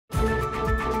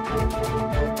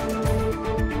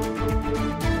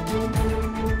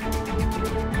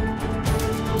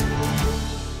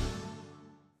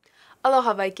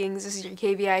Aloha Vikings, this is your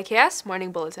KVIKS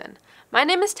Morning Bulletin. My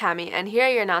name is Tammy, and here are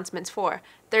your announcements for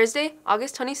Thursday,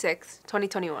 August 26,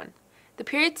 2021. The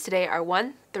periods today are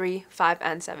 1, 3, 5,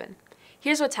 and 7.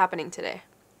 Here's what's happening today.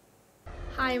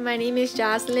 Hi, my name is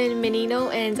Jocelyn Menino,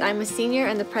 and I'm a senior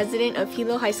and the president of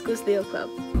Hilo High School's Leo Club.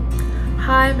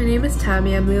 Hi, my name is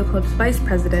Tammy. I'm Leo Club's vice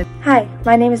president. Hi,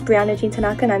 my name is Brianna Jean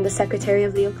Tanaka, and I'm the secretary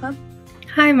of Leo Club.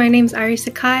 Hi, my name is Ari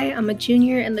Sakai. I'm a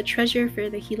junior and the treasurer for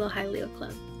the Hilo High Leo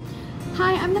Club.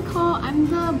 Hi, I'm Nicole. I'm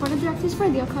the board of directors for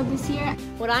Leo Club this year.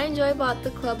 What I enjoy about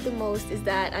the club the most is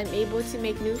that I'm able to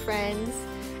make new friends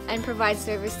and provide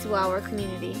service to our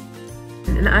community.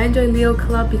 And I enjoy Leo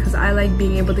Club because I like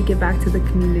being able to give back to the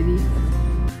community.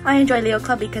 I enjoy Leo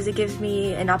Club because it gives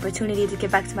me an opportunity to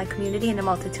give back to my community in a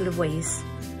multitude of ways.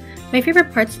 My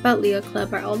favorite parts about Leo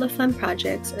Club are all the fun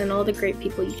projects and all the great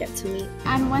people you get to meet.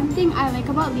 And one thing I like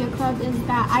about Leo Club is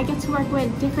that I get to work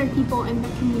with different people in the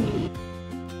community.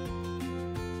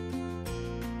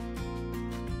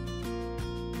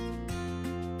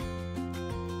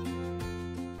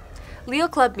 Leo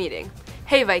Club meeting.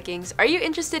 Hey Vikings, are you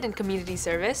interested in community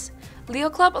service? Leo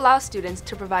Club allows students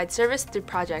to provide service through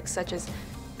projects such as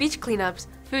beach cleanups,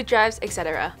 food drives,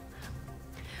 etc.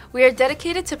 We are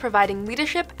dedicated to providing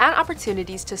leadership and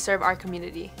opportunities to serve our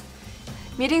community.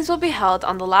 Meetings will be held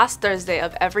on the last Thursday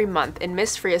of every month in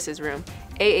Ms. Frias's room,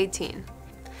 A18.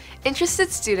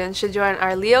 Interested students should join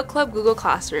our Leo Club Google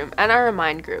Classroom and our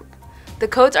Remind group. The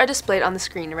codes are displayed on the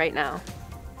screen right now.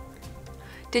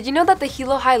 Did you know that the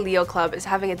Hilo High Leo Club is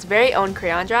having its very own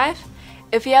crayon drive?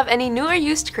 If you have any new or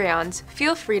used crayons,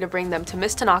 feel free to bring them to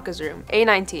Ms. Tanaka's room,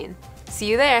 A19. See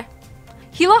you there!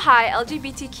 Hilo High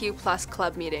LGBTQ+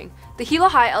 Club meeting. The Hilo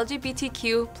High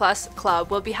LGBTQ+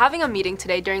 Club will be having a meeting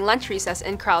today during lunch recess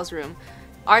in Crowell's room,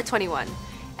 R21.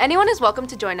 Anyone is welcome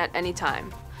to join at any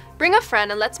time. Bring a friend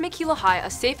and let's make Hilo High a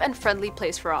safe and friendly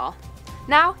place for all.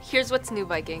 Now, here's what's new,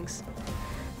 Vikings.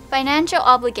 Financial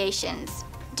obligations.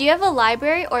 Do you have a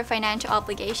library or financial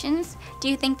obligations? Do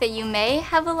you think that you may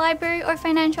have a library or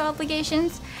financial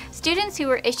obligations? Students who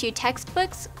were issued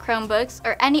textbooks, Chromebooks,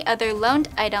 or any other loaned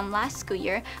item last school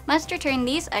year must return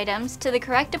these items to the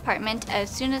correct department as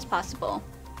soon as possible.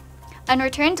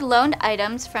 Unreturned loaned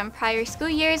items from prior school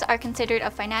years are considered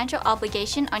a financial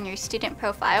obligation on your student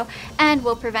profile and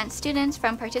will prevent students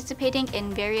from participating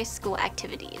in various school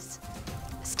activities.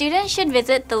 Students should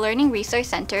visit the Learning Resource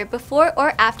Center before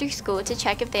or after school to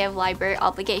check if they have library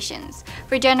obligations.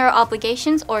 For general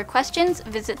obligations or questions,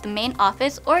 visit the main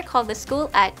office or call the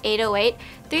school at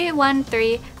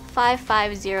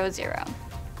 808-313-5500.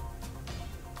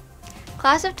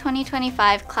 Class of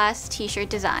 2025 Class T-Shirt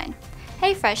Design.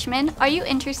 Hey freshmen, are you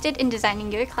interested in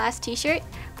designing your class t-shirt?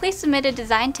 Please submit a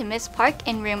design to Ms. Park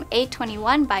in room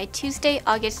A21 by Tuesday,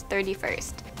 August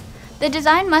 31st. The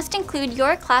design must include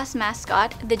your class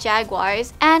mascot, the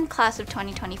Jaguars, and class of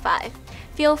 2025.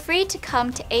 Feel free to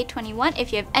come to A21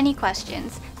 if you have any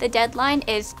questions. The deadline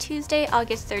is Tuesday,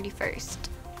 August 31st.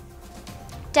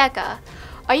 DECA.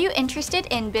 Are you interested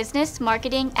in business,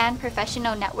 marketing, and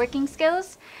professional networking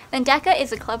skills? Then DECA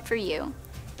is a club for you.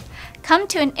 Come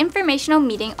to an informational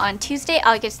meeting on Tuesday,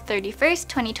 August 31st,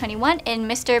 2021 in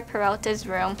Mr. Peralta's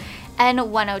room,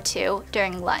 N102,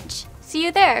 during lunch. See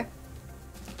you there!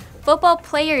 Football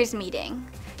Players Meeting.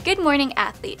 Good morning,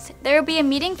 athletes. There will be a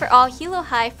meeting for all Hilo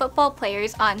High football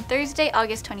players on Thursday,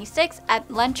 August 26th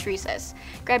at lunch recess.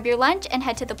 Grab your lunch and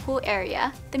head to the pool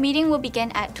area. The meeting will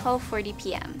begin at 12:40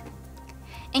 p.m.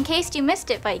 In case you missed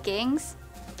it, Vikings,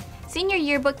 Senior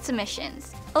Yearbook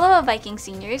Submissions. Aloha Viking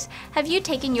seniors, have you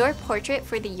taken your portrait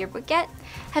for the yearbook yet?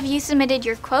 Have you submitted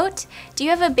your quote? Do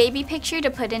you have a baby picture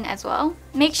to put in as well?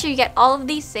 Make sure you get all of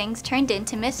these things turned in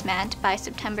to Miss Mant by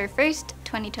September 1st,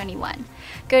 2021.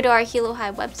 Go to our Hilo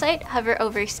High website, hover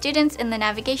over Students in the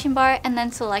navigation bar, and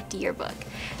then select Yearbook.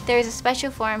 There is a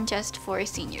special form just for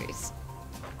seniors.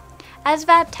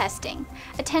 ASVAB testing.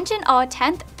 Attention all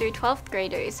 10th through 12th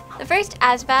graders. The first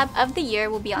ASVAB of the year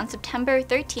will be on September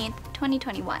 13th,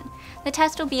 2021. The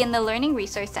test will be in the Learning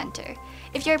Resource Center.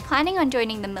 If you're planning on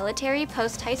joining the military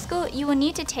post-high school, you will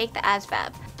need to take the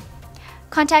ASVAB.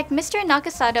 Contact Mr.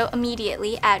 Nakasato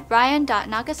immediately at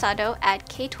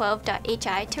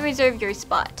ryan.nakasato@k12.hi to reserve your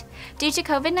spot. Due to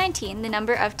COVID-19, the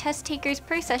number of test takers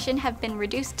per session have been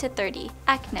reduced to 30.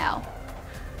 Act now.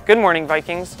 Good morning,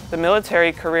 Vikings. The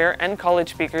military, career, and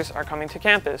college speakers are coming to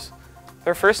campus.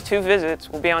 Their first 2 visits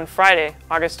will be on Friday,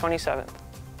 August 27th.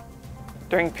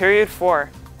 During Period 4,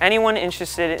 anyone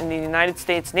interested in the United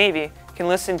States Navy can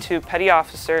listen to Petty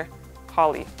Officer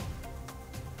Holly.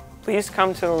 Please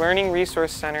come to the Learning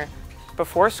Resource Center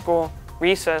before school,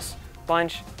 recess,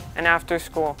 lunch, and after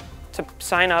school to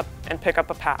sign up and pick up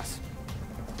a pass.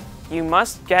 you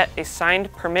must get a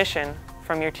signed permission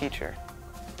from your teacher.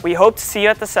 We hope to see you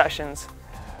at the sessions.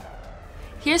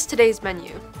 Here's today's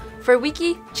menu. For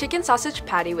Wiki, chicken sausage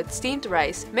patty with steamed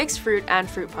rice, mixed fruit, and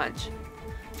fruit punch.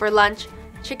 For lunch,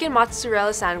 chicken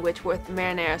mozzarella sandwich with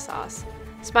marinara sauce,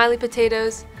 smiley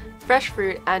potatoes, fresh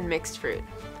fruit, and mixed fruit.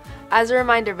 As a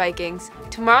reminder, Vikings,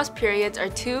 tomorrow's periods are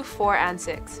 2, 4, and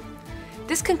 6.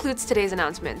 This concludes today's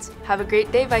announcements. Have a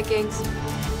great day, Vikings!